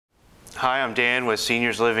Hi, I'm Dan with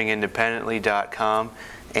SeniorsLivingIndependently.com,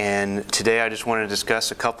 and today I just want to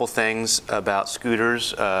discuss a couple things about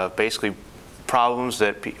scooters, basically problems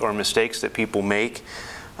or mistakes that people make.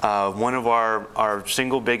 One of our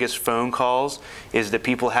single biggest phone calls is that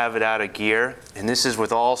people have it out of gear, and this is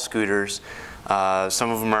with all scooters.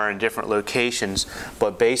 Some of them are in different locations,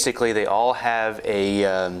 but basically they all have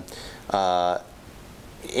a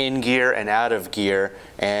in gear and out of gear,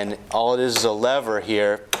 and all it is a lever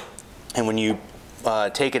here, and when you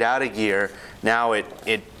take it out of gear, now it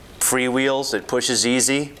freewheels, it pushes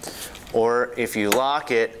easy, or if you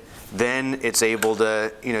lock it, then it's able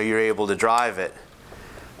to, you're able to drive it.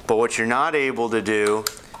 But what you're not able to do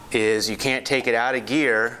is you can't take it out of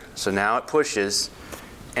gear, so now it pushes,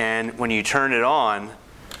 and when you turn it on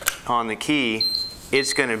the key,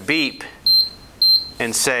 it's going to beep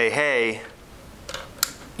and say, hey,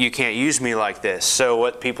 you can't use me like this. So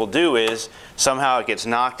what people do is somehow it gets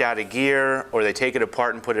knocked out of gear, or they take it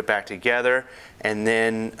apart and put it back together, and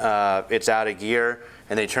then it's out of gear,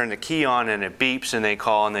 and they turn the key on and it beeps, and they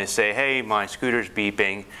call and they say, hey, my scooter's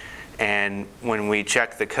beeping. And when we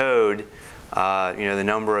check the code, the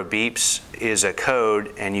number of beeps is a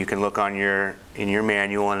code, and you can look on in your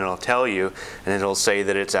manual and it'll tell you, and it'll say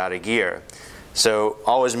that it's out of gear. So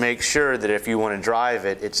always make sure that if you want to drive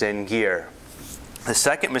it, it's in gear. The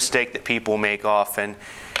second mistake that people make often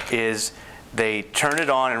is they turn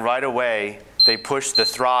it on and right away they push the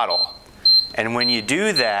throttle. And when you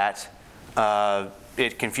do that,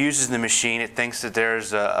 it confuses the machine. It thinks that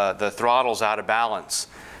the throttle's out of balance.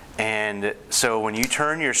 And so when you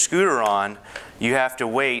turn your scooter on, you have to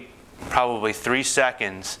wait probably 3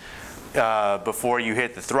 seconds before you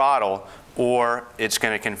hit the throttle, or it's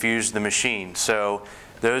going to confuse the machine. So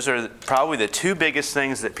those are probably the two biggest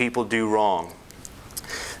things that people do wrong.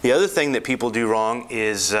 The other thing that people do wrong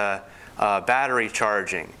is battery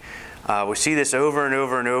charging. We see this over and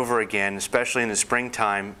over and over again, especially in the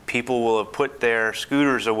springtime. People will have put their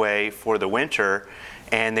scooters away for the winter,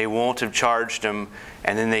 and they won't have charged them,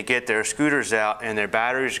 and then they get their scooters out and their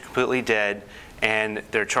batteries are completely dead, and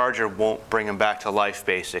their charger won't bring them back to life,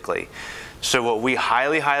 basically. So what we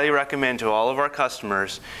highly, highly recommend to all of our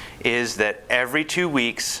customers is that every 2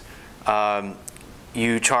 weeks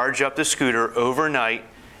you charge up the scooter overnight,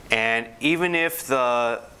 and even if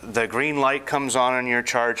the green light comes on your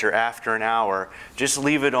charger after an hour, just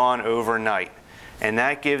leave it on overnight. And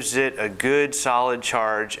that gives it a good solid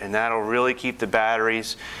charge, and that'll really keep the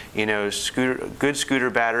batteries. Good scooter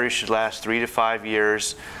batteries should last 3 to 5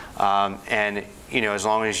 years, and as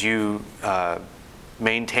long as you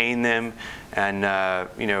maintain them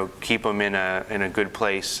and keep them in a good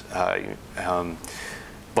place.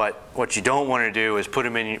 But what you don't want to do is put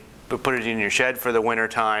it in your shed for the winter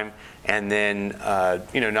time, and then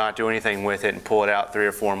not do anything with it and pull it out 3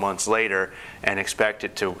 or 4 months later and expect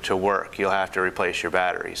it to work. You'll have to replace your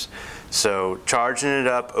batteries. So charging it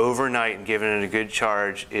up overnight and giving it a good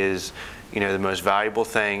charge is the most valuable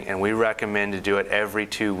thing, and we recommend to do it every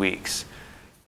 2 weeks.